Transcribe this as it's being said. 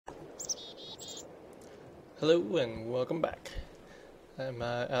Hello and welcome back. I'm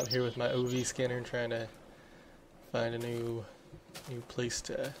out here with my OV scanner trying to find a new place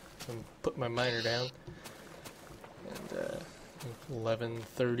to put my miner down. And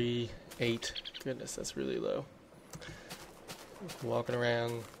 11:38. Goodness, that's really low. Walking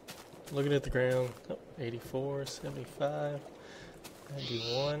around, looking at the ground. Oh, 84, 75,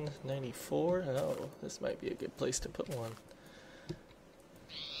 91, 94. Oh, this might be a good place to put one.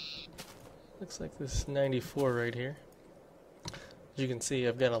 Looks like this 94 right here. As you can see,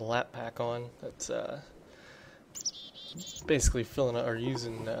 I've got a lap pack on that's basically filling up or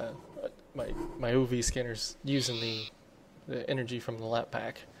using my OV scanner's using the energy from the lap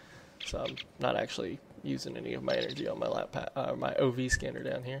pack. So I'm not actually using any of my energy on my lap pack, my OV scanner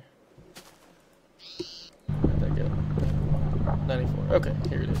down here. Where'd that go? 94. Okay,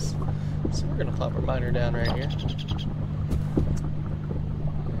 here it is. So we're gonna plop our miner down right here.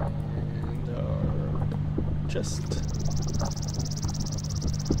 Just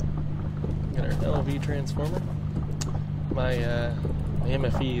got our LV transformer. My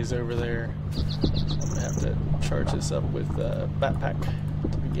MFE is over there. I'm gonna have to charge this up with backpack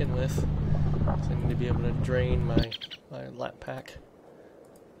to begin with. So I need to be able to drain my lap pack,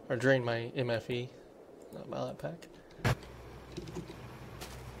 or drain my MFE, not my lap pack.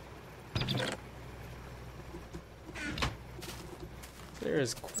 There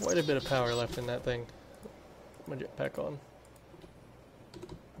is quite a bit of power left in that thing. My jetpack on.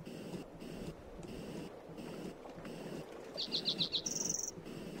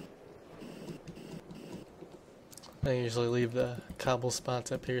 I usually leave the cobble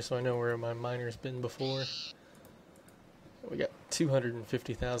spots up here so I know where my miner's been before. We got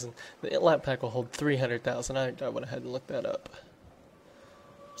 250,000. The lap pack will hold 300,000. I went ahead and looked that up.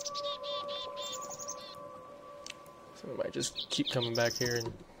 So we might just keep coming back here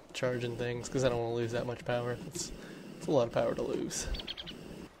and charging things because I don't want to lose that much power. It's a lot of power to lose.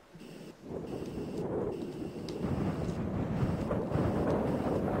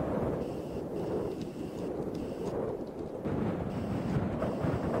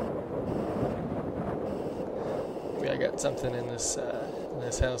 Maybe I got something in this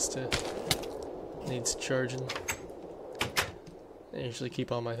house to needs charging. I usually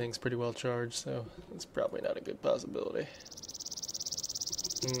keep all my things pretty well charged, so it's probably not a good possibility.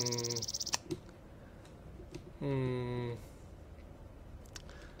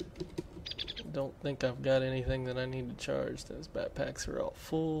 Don't think I've got anything that I need to charge. Those backpacks are all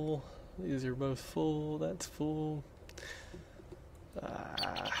full. These are both full. That's full.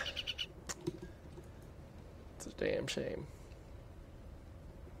 It's a damn shame.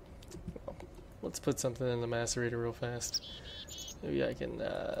 Well, let's put something in the macerator real fast. Maybe I can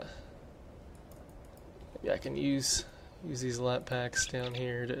use these lap packs down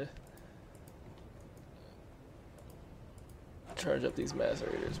here to charge up these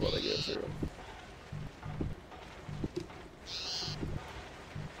macerators while they go through.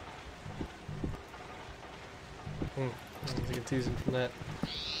 I can tease them from that.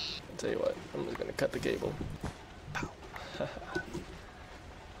 I'll tell you what, I'm just gonna cut the cable. Pow.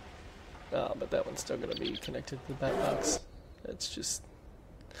 Oh, but that one's still gonna be connected to the back box. That's just...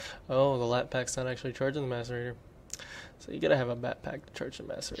 Oh, the lap pack's not actually charging the macerator. So you gotta have a backpack to charge the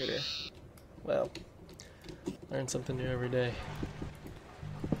macerator. Well, learn something new every day.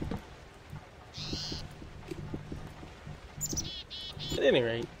 At any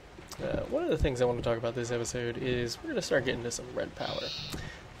rate, one of the things I want to talk about this episode is we're gonna start getting to some red power.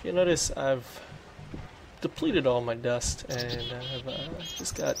 If you notice, I've depleted all my dust and I've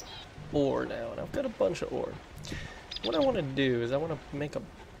just got ore now, and I've got a bunch of ore. What I want to do is I want to make a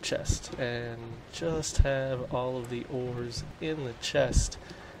chest and just have all of the ores in the chest,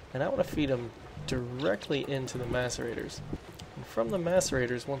 and I want to feed them directly into the macerators. And from the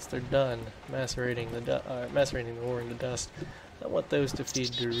macerators, once they're done macerating the ore into dust, I want those to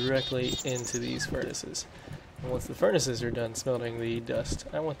feed directly into these furnaces. And once the furnaces are done smelting the dust,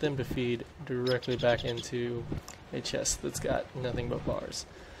 I want them to feed directly back into a chest that's got nothing but bars.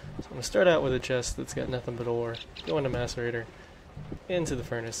 So I'm going to start out with a chest that's got nothing but ore, go into macerator, into the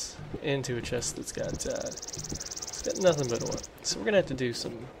furnace, into a chest that's got nothing but ore. So we're going to have to do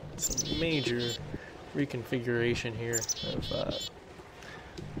some major reconfiguration here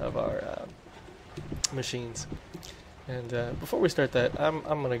of our machines. And before we start that, I'm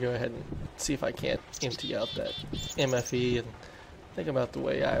going to go ahead and see if I can't empty out that MFE and think about the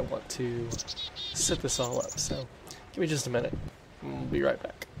way I want to set this all up. So give me just a minute, and we'll be right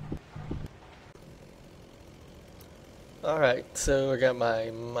back. Alright, so I got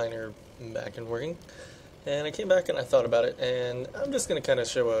my miner back and working. And I came back and I thought about it, and I'm just going to kind of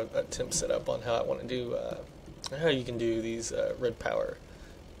show a temp setup on how I want to do, how you can do these red power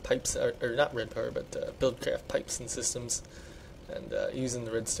pipes, or not red power, but buildcraft pipes and systems, and using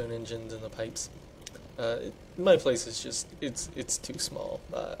the redstone engines and the pipes. My place is just, it's too small.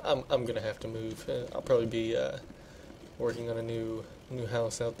 I'm going to have to move. I'll probably be working on a new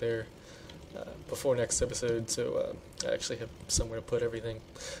house out there before next episode, so I actually have somewhere to put everything.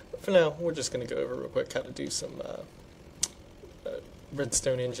 But for now, we're just going to go over real quick how to do some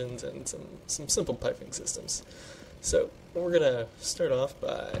redstone engines and some simple piping systems. So we're going to start off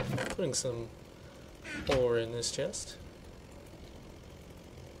by putting some ore in this chest.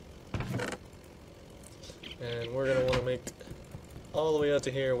 And we're going to want to make all the way out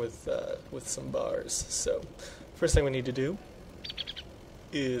to here with some bars. So first thing we need to do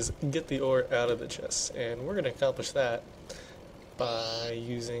is get the ore out of the chest, and we're going to accomplish that by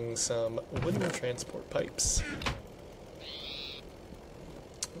using some wooden transport pipes.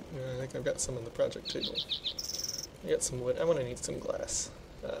 I think I've got some in the project table. I got some wood. I'm going to need some glass.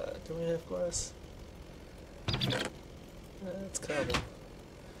 Do we have glass? It's cobble.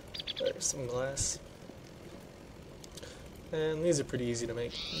 There's some glass. And these are pretty easy to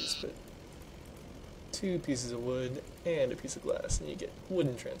make. You just put 2 pieces of wood and a piece of glass, and you get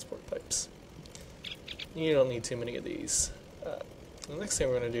wooden transport pipes. You don't need too many of these. The next thing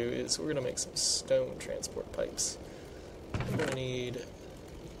we're going to do is we're going to make some stone transport pipes. We're going to need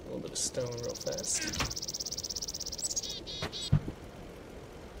a little bit of stone real fast.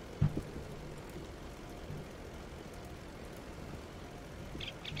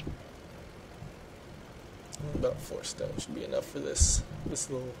 About 4 stone should be enough for this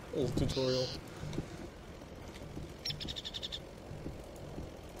little tutorial.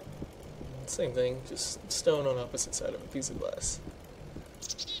 Same thing, just stone on opposite side of a piece of glass.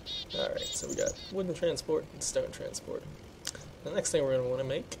 Alright, so we got wooden transport and stone transport. The next thing we're going to want to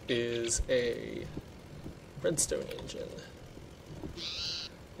make is a redstone engine.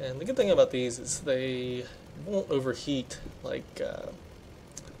 And the good thing about these is they won't overheat like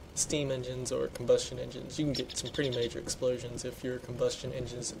steam engines or combustion engines. You can get some pretty major explosions if your combustion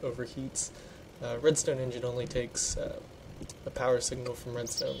engine overheats. Redstone engine only takes a power signal from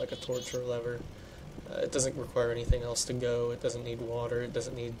redstone, like a torch or a lever. It doesn't require anything else to go. It doesn't need water. It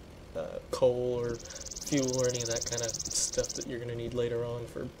doesn't need coal or fuel or any of that kind of stuff that you're going to need later on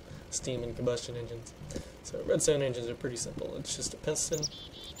for steam and combustion engines. So redstone engines are pretty simple. It's just a piston,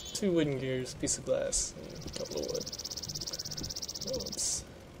 2 wooden gears, piece of glass, and a couple of wood. So let's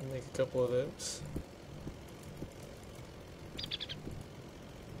make a couple of those.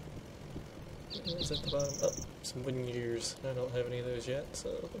 What's at the bottom? Oh, some wooden gears. I don't have any of those yet, so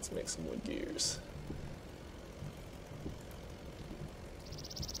let's make some wood gears.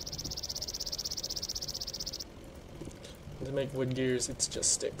 To make wood gears, it's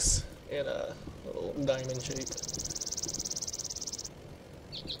just sticks in a little diamond shape.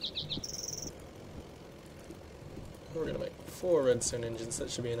 We're going to make 4 redstone engines. That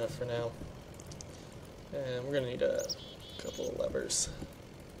should be enough for now. And we're going to need a couple of levers.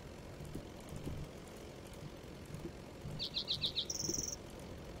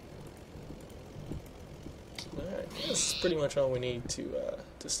 Alright, this is pretty much all we need to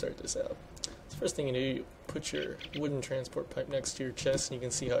start this out. The first thing you do, you put your wooden transport pipe next to your chest, and you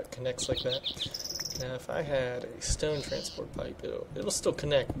can see how it connects like that. Now, if I had a stone transport pipe, it'll still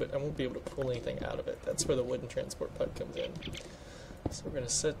connect, but I won't be able to pull anything out of it. That's where the wooden transport pipe comes in. So we're going to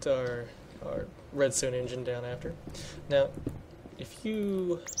set our redstone engine down after. Now, if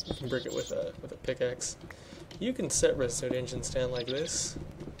you can break it with a pickaxe, you can set redstone engines down like this,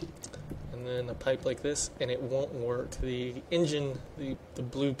 and then a pipe like this, and it won't work. The engine, the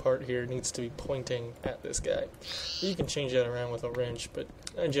blue part here, needs to be pointing at this guy. You can change that around with a wrench, but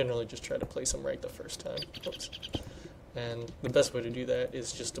I generally just try to place them right the first time. Oops. And the best way to do that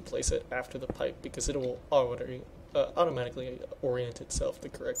is just to place it after the pipe, because it will automatically orient itself the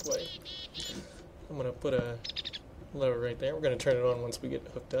correct way. I'm going to put a lever right there. We're going to turn it on once we get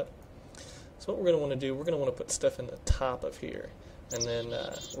hooked up. So what we're going to want to do, we're going to want to put stuff in the top of here, and then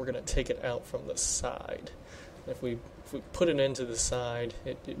we're going to take it out from the side. If we put it into the side,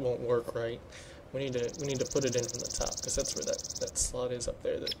 it won't work right. We need to put it in from the top, because that's where that slot is up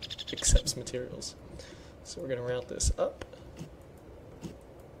there that accepts materials. So we're going to route this up.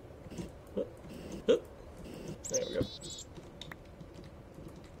 There we go.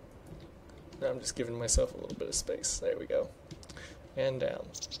 Now I'm just giving myself a little bit of space. There we go. And down.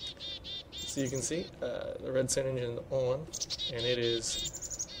 So you can see the redstone engine is on, and it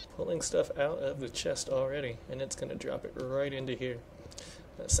is pulling stuff out of the chest already, and it's going to drop it right into here.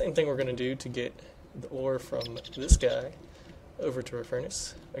 Same thing we're going to do to get the ore from this guy over to our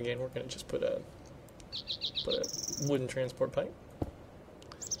furnace. Again, we're going to just put a wooden transport pipe,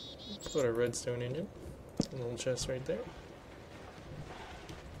 put a redstone engine, a little chest right there.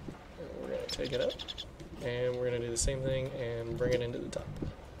 And we're going to take it up, and we're going to do the same thing and bring it into the top.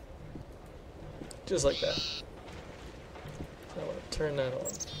 Just like that. So I want to turn that on.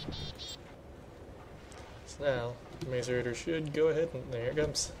 So now, the macerator should go ahead, and there it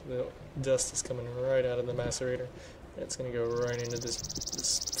comes. The dust is coming right out of the macerator. It's going to go right into this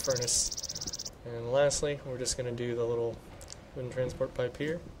furnace. And lastly, we're just going to do the little wooden transport pipe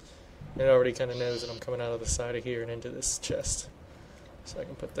here. It already kind of knows that I'm coming out of the side of here and into this chest. So I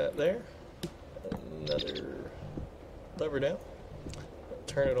can put that there. Another lever down.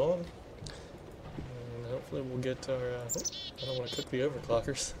 Turn it on. And hopefully we'll get our... I don't want to cook the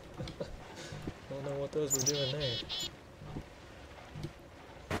overclockers. I don't know what those were doing there.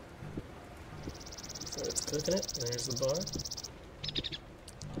 So it's cooking it. There's the bar.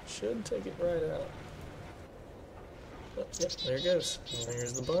 Should take it right out. Oh, yep, there it goes. And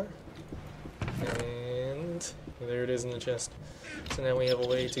there's the bar. And there it is in the chest. So now we have a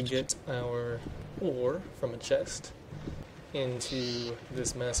way to get our ore from a chest into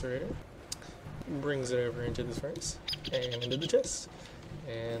this macerator. Brings it over into this furnace and into the chest.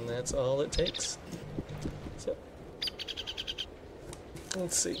 And that's all it takes. So,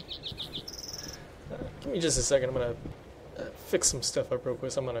 let's see. Give me just a second. I'm going to fix some stuff up real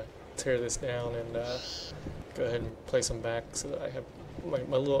quick. So I'm going to tear this down and go ahead and place them back so that I have a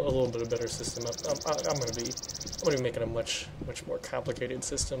little bit of better system up. I'm going to be making a much more complicated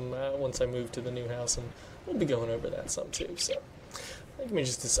system once I move to the new house, and we'll be going over that some too. So, give me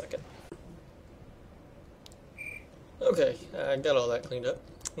just a second. Okay, I got all that cleaned up.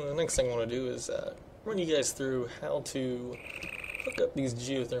 The next thing I want to do is run you guys through how to hook up these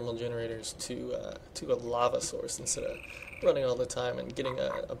geothermal generators to a lava source instead of running all the time and getting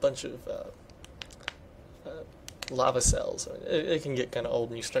a bunch of lava cells. I mean, it can get kind of old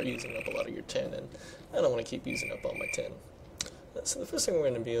and you start using up a lot of your tin, and I don't want to keep using up all my tin. So the first thing we're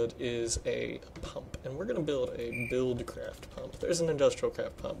going to build is a pump, and we're going to build a build-craft pump. There's an industrial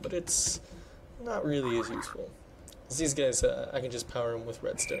craft pump, but it's not really as useful. These guys, I can just power them with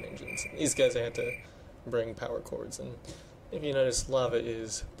redstone engines. These guys I had to bring power cords, and if you notice, lava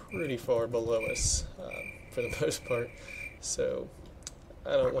is pretty far below us for the most part, so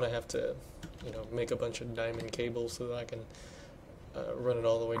I don't want to have to, make a bunch of diamond cables so that I can run it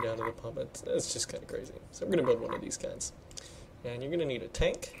all the way down to the pump. It's just kind of crazy. So we're going to build one of these kinds. And you're going to need a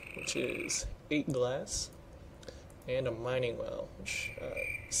tank, which is 8 glass, and a mining well, which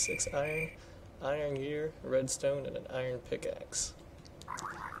 6 iron gear, redstone, and an iron pickaxe.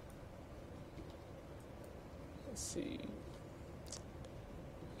 Let's see.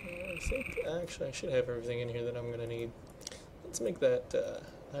 I think actually I should have everything in here that I'm going to need. Let's make that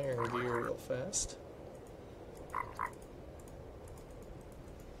iron gear real fast.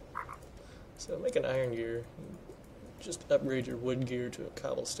 So make an iron gear. Just upgrade your wood gear to a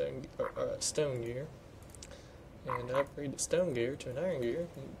cobblestone or a stone gear, and upgrade the stone gear to an iron gear.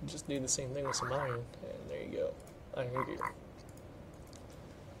 And just do the same thing with some iron, and there you go, iron gear.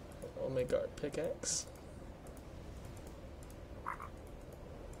 We'll make our pickaxe.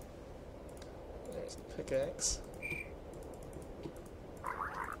 There's the pickaxe.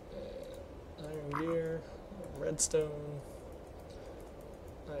 And iron gear, redstone,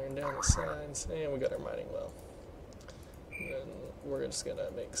 iron down the sides, and we got our mining well. And then we're just going to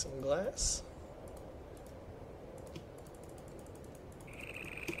make some glass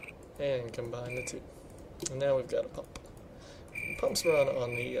and combine the two. And now we've got a pump. The pumps run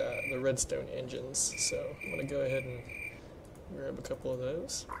on the redstone engines, so I'm going to go ahead and grab a couple of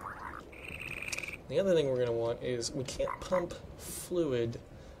those. The other thing we're going to want is we can't pump fluid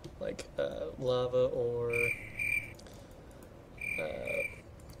like lava or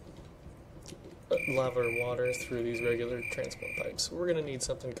water through these regular transport pipes. So we're going to need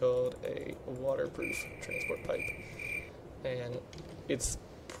something called a waterproof transport pipe, and it's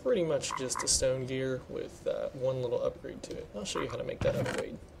pretty much just a stone gear with one little upgrade to it. I'll show you how to make that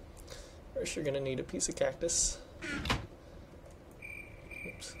upgrade. First you're going to need a piece of cactus.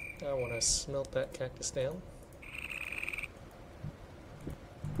 Oops. I want to smelt that cactus down.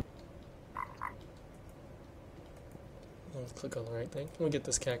 Let's click on the right thing. We get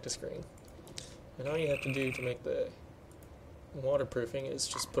this cactus green. And all you have to do to make the waterproofing is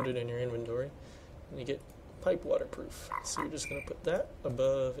just put it in your inventory, and you get pipe waterproof. So you're just going to put that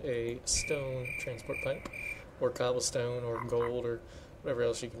above a stone transport pipe, or cobblestone, or gold, or whatever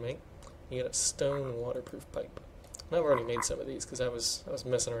else you can make. You get a stone waterproof pipe. And I've already made some of these because I was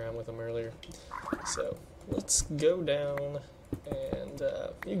messing around with them earlier. So let's go down, and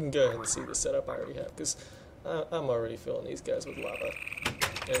you can go ahead and see the setup I already have because I'm already filling these guys with lava.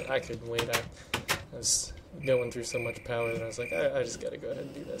 And I couldn't wait. I was going through so much power that I was like, I just got to go ahead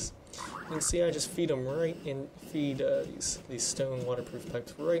and do this. You can see I just feed them these stone waterproof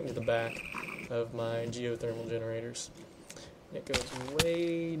pipes right into the back of my geothermal generators. And it goes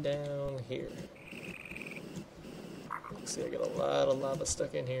way down here. See, I got a lot of lava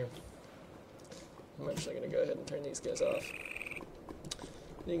stuck in here. I'm actually going to go ahead and turn these guys off.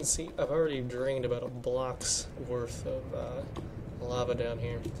 You can see I've already drained about a block's worth of lava down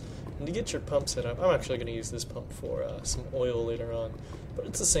here. And to get your pump set up, I'm actually going to use this pump for some oil later on. But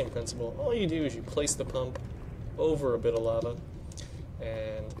it's the same principle. All you do is you place the pump over a bit of lava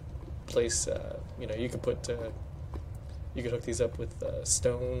and place, you could put, you could hook these up with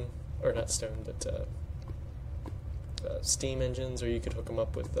stone, or not stone, but steam engines, or you could hook them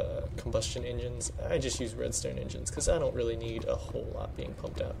up with combustion engines. I just use redstone engines because I don't really need a whole lot being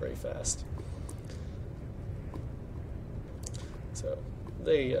pumped out very fast. So I'm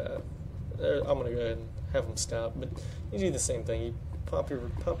going to go ahead and have them stop, but you do the same thing. You pop your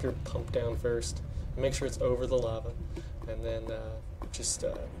pump down first, make sure it's over the lava, and then just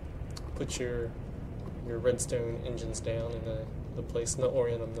put your redstone engines down in the place, and they'll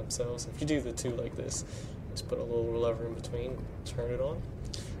orient them themselves. If you do the two like this, just put a little lever in between, turn it on.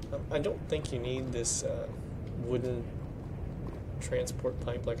 I don't think you need this wooden transport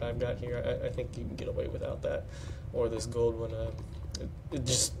pipe like I've got here. I think you can get away without that, or this gold one. It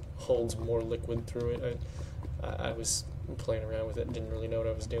just holds more liquid through it. I was playing around with it, didn't really know what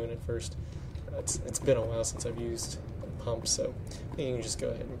I was doing at first. It's been a while since I've used a pump, so you can just go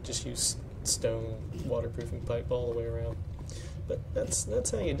ahead and just use stone waterproofing pipe all the way around. But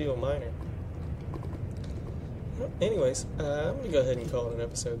that's how you do a miner. Well, anyways, I'm going to go ahead and call it an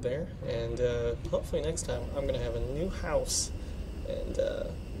episode there, and hopefully next time I'm going to have a new house, and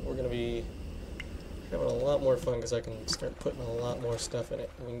we're going to be having a lot more fun because I can start putting a lot more stuff in it,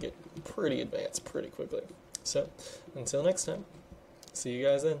 and we can get pretty advanced pretty quickly. So, until next time, see you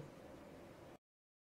guys then.